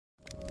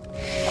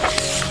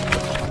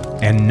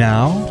And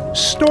now,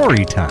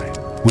 story time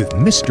with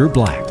Mr.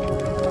 Black.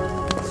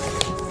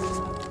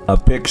 A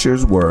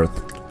picture's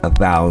worth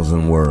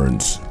 1,000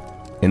 words.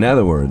 In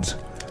other words,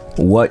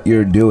 what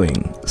you're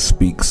doing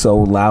speaks so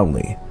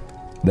loudly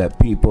that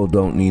people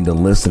don't need to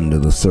listen to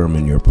the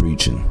sermon you're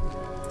preaching.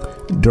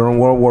 During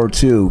World War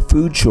II,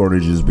 food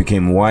shortages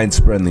became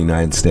widespread in the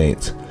United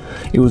States.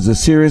 It was a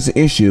serious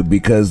issue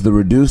because the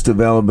reduced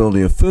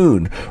availability of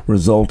food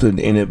resulted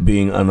in it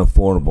being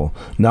unaffordable,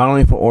 not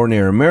only for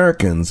ordinary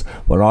Americans,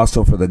 but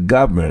also for the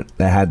government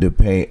that had to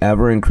pay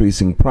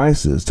ever-increasing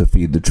prices to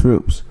feed the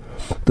troops.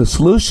 The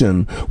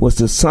solution was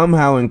to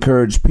somehow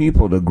encourage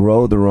people to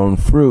grow their own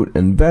fruit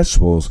and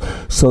vegetables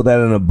so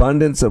that an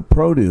abundance of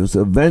produce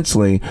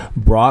eventually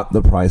brought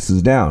the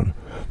prices down.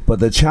 But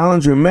the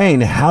challenge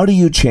remained, how do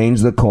you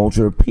change the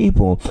culture of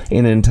people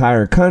in an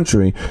entire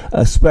country,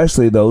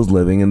 especially those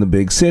living in the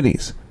big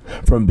cities,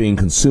 from being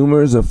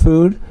consumers of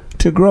food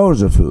to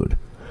growers of food?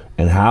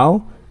 And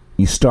how?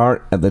 You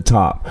start at the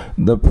top.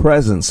 The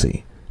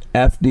presidency.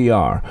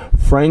 FDR,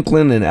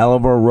 Franklin and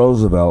Eleanor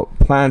Roosevelt,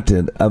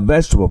 planted a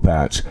vegetable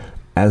patch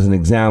as an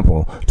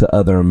example to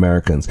other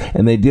Americans,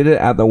 and they did it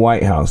at the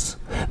White House.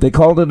 They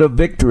called it a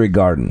victory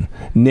garden,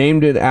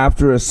 named it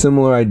after a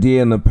similar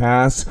idea in the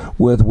past,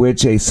 with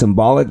which a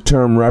symbolic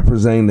term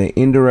representing the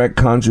indirect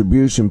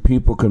contribution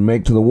people could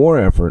make to the war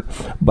effort.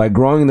 By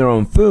growing their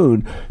own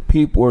food,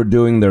 people were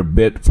doing their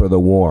bit for the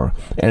war.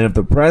 And if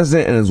the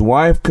president and his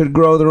wife could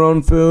grow their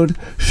own food,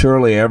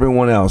 surely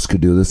everyone else could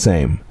do the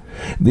same.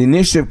 The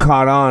initiative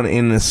caught on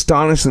in an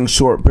astonishingly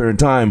short period of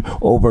time.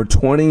 Over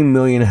 20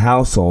 million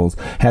households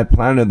had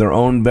planted their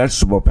own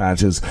vegetable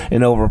patches,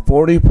 and over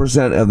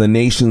 40% of the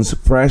nation's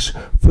fresh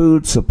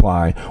food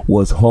supply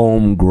was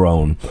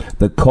homegrown.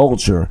 The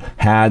culture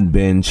had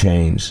been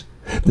changed.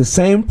 The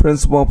same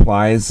principle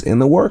applies in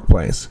the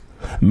workplace.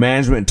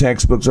 Management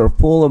textbooks are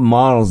full of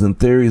models and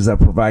theories that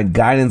provide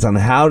guidance on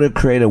how to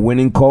create a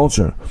winning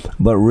culture.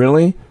 But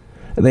really,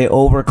 they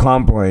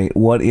overcomplicate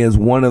what is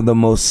one of the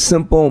most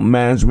simple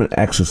management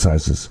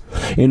exercises.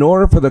 In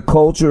order for the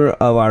culture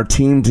of our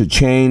team to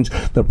change,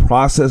 the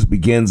process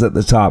begins at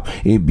the top.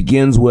 It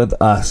begins with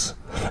us.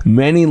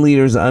 Many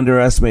leaders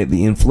underestimate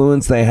the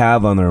influence they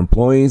have on their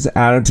employees'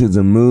 attitudes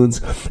and moods.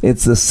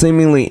 It's the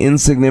seemingly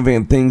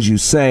insignificant things you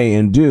say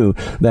and do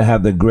that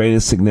have the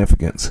greatest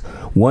significance.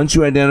 Once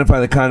you identify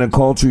the kind of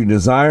culture you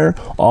desire,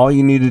 all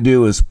you need to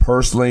do is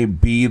personally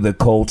be the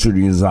culture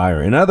you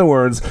desire. In other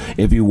words,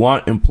 if you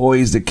want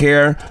employees to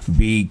care,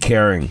 be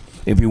caring.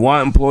 If you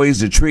want employees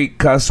to treat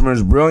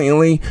customers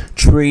brilliantly,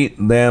 treat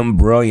them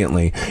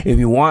brilliantly. If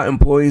you want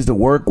employees to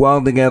work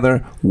well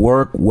together,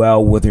 work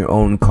well with your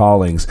own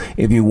colleagues.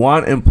 If you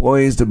want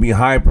employees to be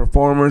high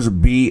performers,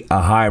 be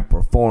a high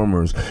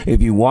performer.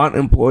 If you want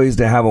employees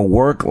to have a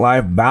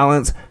work-life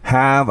balance,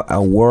 have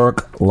a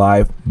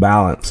work-life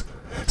balance.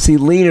 See,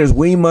 leaders,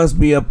 we must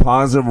be a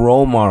positive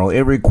role model.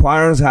 It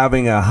requires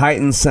having a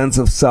heightened sense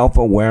of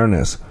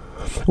self-awareness.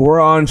 We're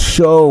on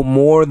show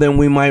more than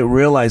we might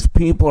realize.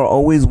 People are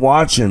always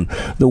watching.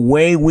 The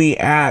way we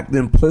act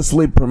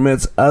implicitly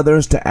permits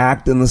others to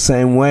act in the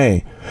same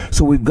way.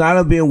 So we've got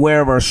to be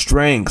aware of our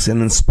strengths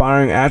and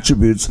inspiring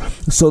attributes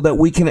so that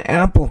we can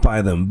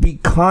amplify them. Be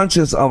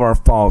conscious of our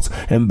faults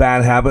and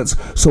bad habits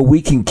so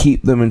we can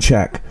keep them in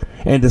check.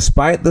 And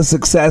despite the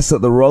success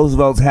that the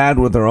Roosevelts had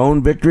with their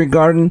own victory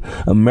garden,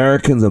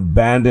 Americans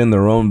abandoned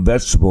their own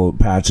vegetable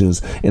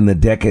patches in the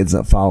decades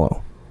that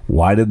follow.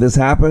 Why did this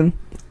happen?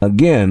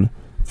 Again,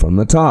 from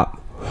the top.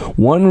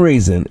 One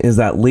reason is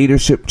that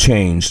leadership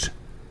changed.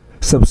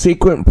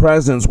 Subsequent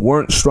presidents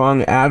weren't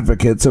strong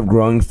advocates of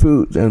growing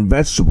food and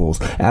vegetables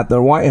at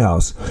their White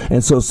House,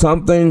 and so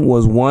something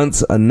was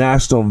once a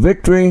national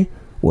victory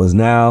was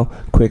now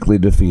quickly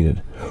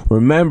defeated.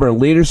 Remember,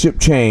 leadership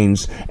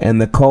changed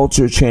and the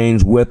culture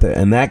changed with it,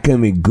 and that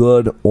can be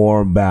good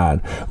or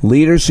bad.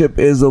 Leadership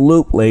is a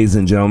loop, ladies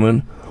and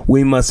gentlemen.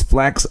 We must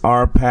flex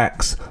our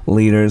pecs,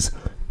 leaders.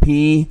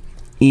 PEC.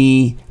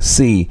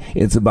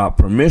 It's about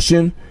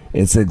permission,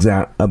 it's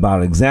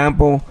about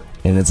example,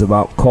 and it's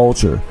about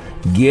culture.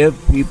 Give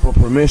people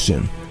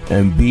permission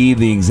and be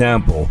the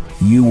example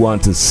you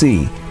want to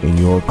see in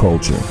your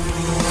culture.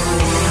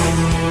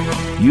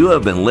 You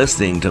have been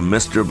listening to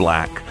Mr.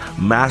 Black,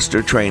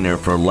 Master Trainer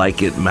for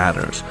Like It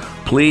Matters.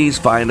 Please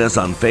find us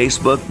on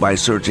Facebook by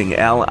searching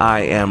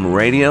LIM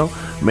Radio.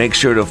 Make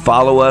sure to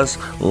follow us,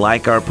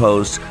 like our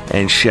posts,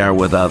 and share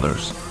with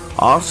others.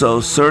 Also,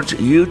 search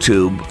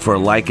YouTube for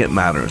Like It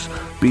Matters.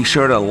 Be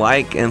sure to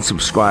like and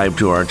subscribe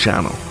to our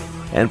channel.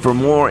 And for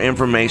more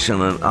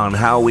information on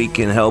how we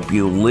can help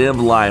you live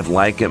life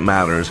like it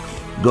matters,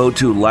 go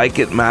to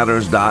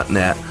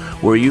likeitmatters.net,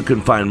 where you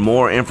can find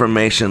more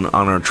information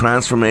on our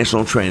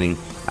transformational training,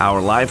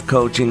 our life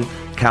coaching,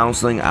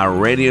 counseling, our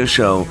radio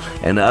show,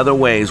 and other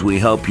ways we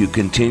help you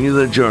continue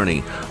the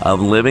journey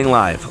of living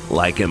life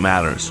like it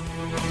matters.